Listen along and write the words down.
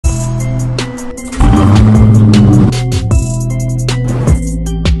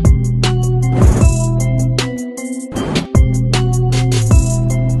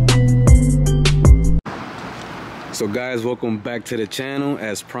guys, welcome back to the channel.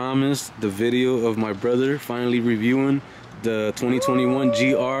 As promised, the video of my brother finally reviewing the 2021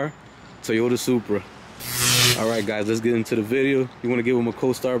 GR Toyota Supra. Alright guys, let's get into the video. You want to give him a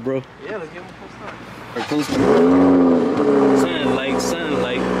co-star, bro? Yeah, let's give him a co-star. Or co-star? Sounding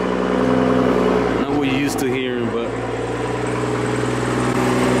like not what you're used to hearing, but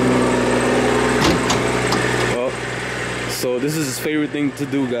well, so this is his favorite thing to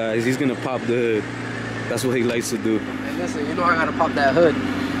do, guys. He's gonna pop the hood. That's what he likes to do. Hey, listen, you know I gotta pop that hood.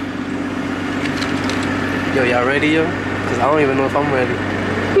 Yo, y'all ready, yo? Cause I don't even know if I'm ready.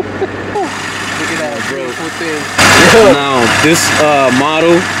 Look at that beautiful thing. Now, this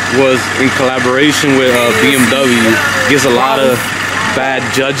model was in collaboration with BMW. Gets a lot of bad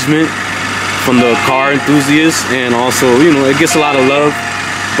judgment from the car enthusiasts, and also, you know, it gets a lot of love.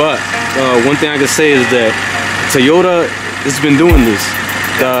 But one thing I can say is that Toyota has been doing this.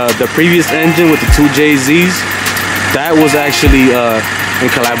 The previous engine with the 2JZs, that was actually in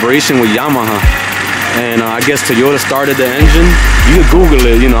collaboration with Yamaha, and I guess Toyota started the engine. You can Google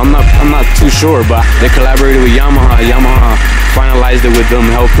it, you know. I'm not too sure, but they collaborated with Yamaha. Yamaha finalized it with them,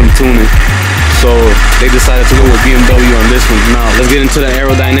 helped them tune it. So they decided to go with BMW on this one. Now let's get into the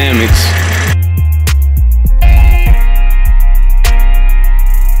aerodynamics.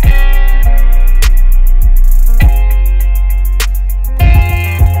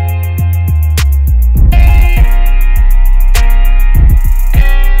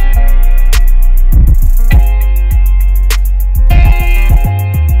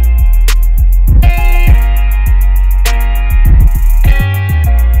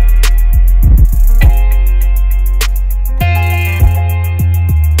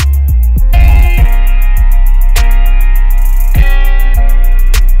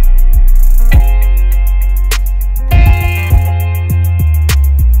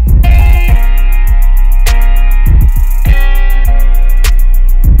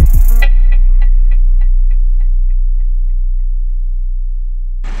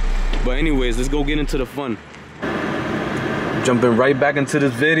 But anyways, let's go get into the fun. Jumping right back into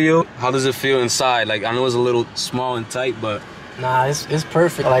this video. How does it feel inside? Like, I know it's a little small and tight, but nah, it's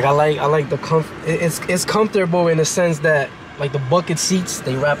perfect. Like I like the comfort. It's comfortable in the sense that like the bucket seats,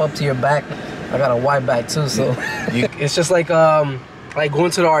 they wrap up to your back. I got a wide back too, so it's just like going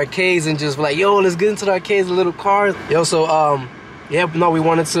to the arcades and just like, yo, let's get into the arcades, the little cars. Yo, so yeah, no, we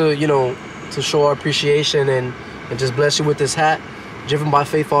wanted to, you know, to show our appreciation and just bless you with this hat. Driven by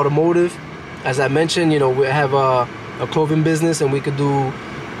Faith Automotive. As I mentioned, you know, we have a clothing business, and we could do,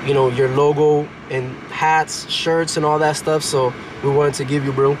 you know, your logo and hats, shirts, and all that stuff. So we wanted to give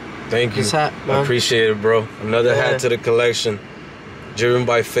you, bro. Thank you. This hat, man. I appreciate it, bro. Another hat to the collection. Driven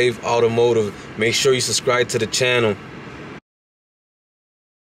by Faith Automotive. Make sure you subscribe to the channel.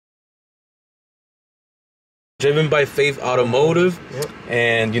 Driven by Faith Automotive,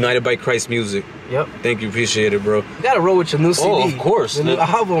 and United by Christ Music. Yep. Thank you, appreciate it, bro. You gotta roll with your new CD. Oh, of course. The new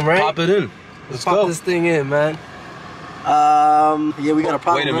album, right? Pop it in. Let's pop go. this thing in, man. Yeah, we got a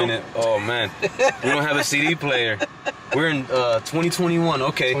problem. Wait a minute. Oh man, we don't have a CD player. We're in 2021.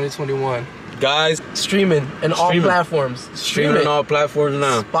 Okay. 2021. Guys, streaming in all platforms. Streaming on all platforms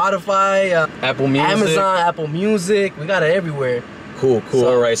now. Spotify, Apple Music, Amazon, Apple Music. We got it everywhere. Cool. So,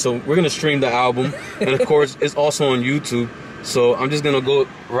 all right, so we're gonna stream the album, and of course, it's also on YouTube. So I'm just gonna go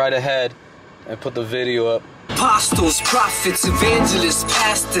right ahead and put the video up. Apostles, prophets, evangelists,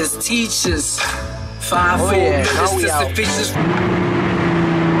 pastors, teachers, fivefold ministers and preachers.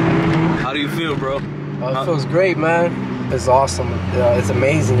 How do you feel, bro? It feels great, man. It's awesome. It's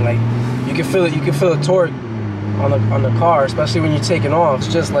amazing. Like you can feel it. You can feel the torque on the car, especially when you're taking off.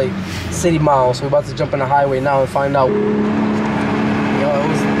 It's just like city miles. So we're about to jump on the highway now and find out. Yo, it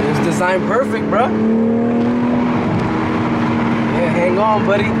was designed perfect, bro. Yeah, hang on,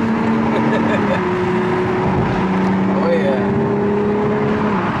 buddy. Oh yeah.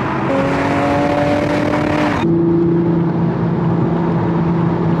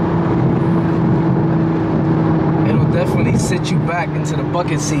 It'll definitely sit you back into the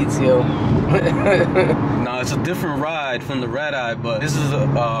bucket seats, yo. No, it's a different ride from the red eye, but this is a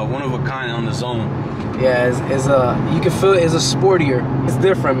one of a kind on the zone. Yeah, it's you can feel it. It's a sportier. It's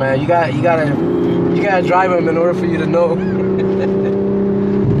different, man. You gotta drive them in order for you to know.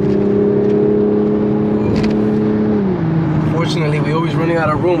 Fortunately, we always running out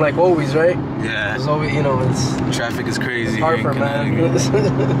of room, like always, right? Yeah. It's always, you know, it's traffic is crazy. It's Harper, man.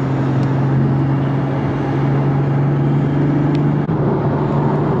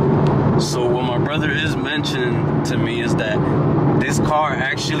 So what my brother is mentioning to me is that this car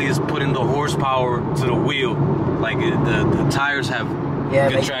actually is putting the horsepower to the wheel. Like the tires have Yeah,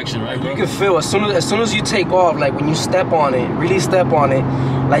 good like, traction, right, bro? You can feel as soon as you take off, like when you step on it, really step on it,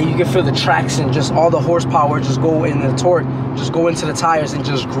 like you can feel the traction, just all the horsepower just go in the torque, just go into the tires and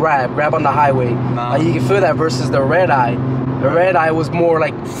just grab on the highway. Like you can feel that versus the red eye. The red eye was more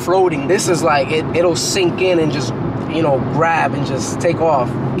like floating. This is like it'll sink in and just, you know, grab and just take off.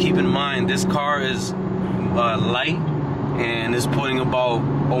 Keep in mind, this car is light and it's putting about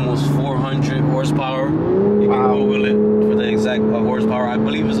almost 400 horsepower. You can Google it for the exact horsepower. I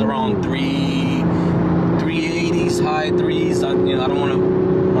believe it's around 380s, high threes. I don't want to.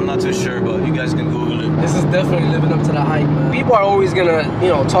 I'm not too sure, but you guys can Google it. This is definitely living up to the hype, man. People are always gonna, you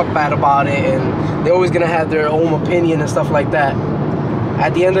know, talk bad about it, and they're always gonna have their own opinion and stuff like that.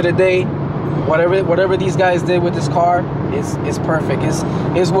 At the end of the day, whatever these guys did with this car is perfect. It's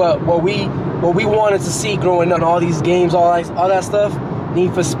what we wanted to see growing up. All these games, all that stuff,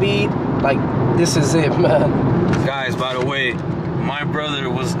 Need for Speed, like this is it, man. Guys, by the way, my brother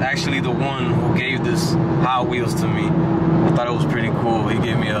was actually the one who gave this Hot Wheels to me. I thought it was pretty cool. He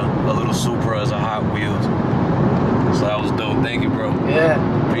gave me a little Supra as a Hot Wheels. So that was dope. Thank you, bro. Yeah.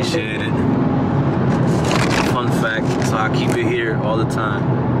 Appreciate it. Fun fact, so I keep it here all the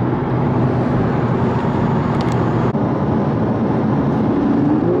time.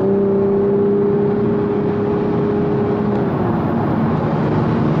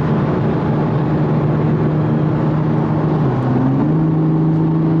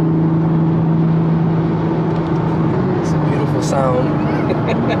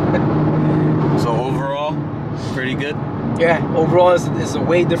 So overall, pretty good? Yeah, overall it's a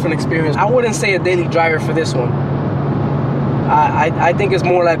way different experience. I wouldn't say a daily driver for this one. I think it's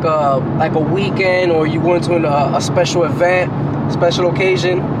more like a weekend, or you going to a special event, special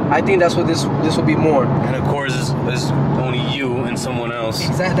occasion. I think that's what this will be more. And of course, it's only you and someone else.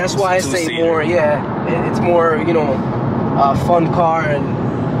 Exactly. That's why I say more. Yeah, it's more, you know, a fun car.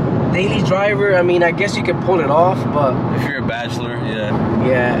 And daily driver, I mean, I guess you could pull it off, but if you're a bachelor,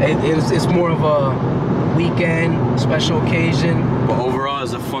 it's more of a weekend, special occasion. But overall,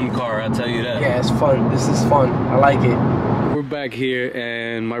 it's a fun car, I'll tell you that. Yeah, it's fun. This is fun. I like it. We're back here,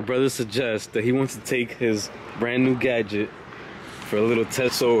 and my brother suggests that he wants to take his brand new gadget for a little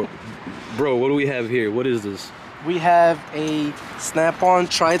test. So, bro, what do we have here? What is this? We have a Snap-on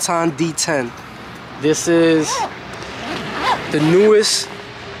Triton D10. This is the newest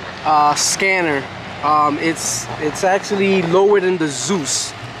scanner. It's actually lower than the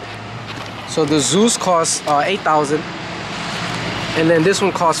Zeus. So the Zeus costs 8,000, and then this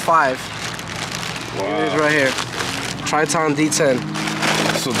one costs 5. Wow. It is right here. Triton D10.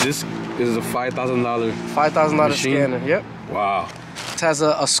 So this is a $5,000 scanner. Yep. Wow. It has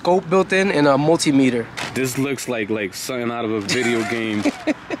a scope built in and a multimeter. This looks like something out of a video game.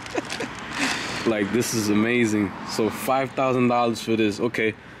 Like, this is amazing. So $5,000 for this.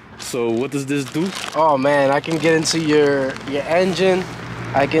 Okay. So what does this do? Oh man, I can get into your engine.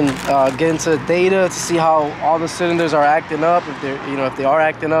 I can get into data to see how all the cylinders are acting up, if they are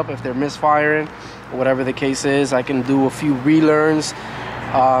acting up, if they're misfiring, or whatever the case is. I can do a few relearns.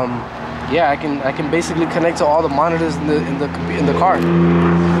 Yeah, I can basically connect to all the monitors in the car.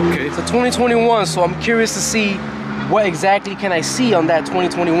 Okay. It's a 2021, so I'm curious to see what exactly can I see on that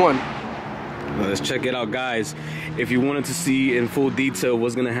 2021. Let's check it out, guys. If you wanted to see in full detail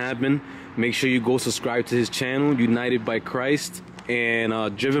what's gonna happen, make sure you go subscribe to his channel, United by Christ, and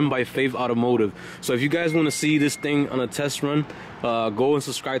Driven by Faith Automotive. So if you guys want to see this thing on a test run, go and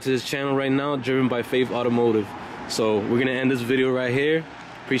subscribe to his channel right now, Driven by Faith Automotive. So we're gonna end this video right here.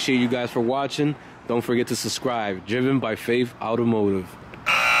 Appreciate you guys for watching. Don't forget to subscribe, Driven by Faith Automotive.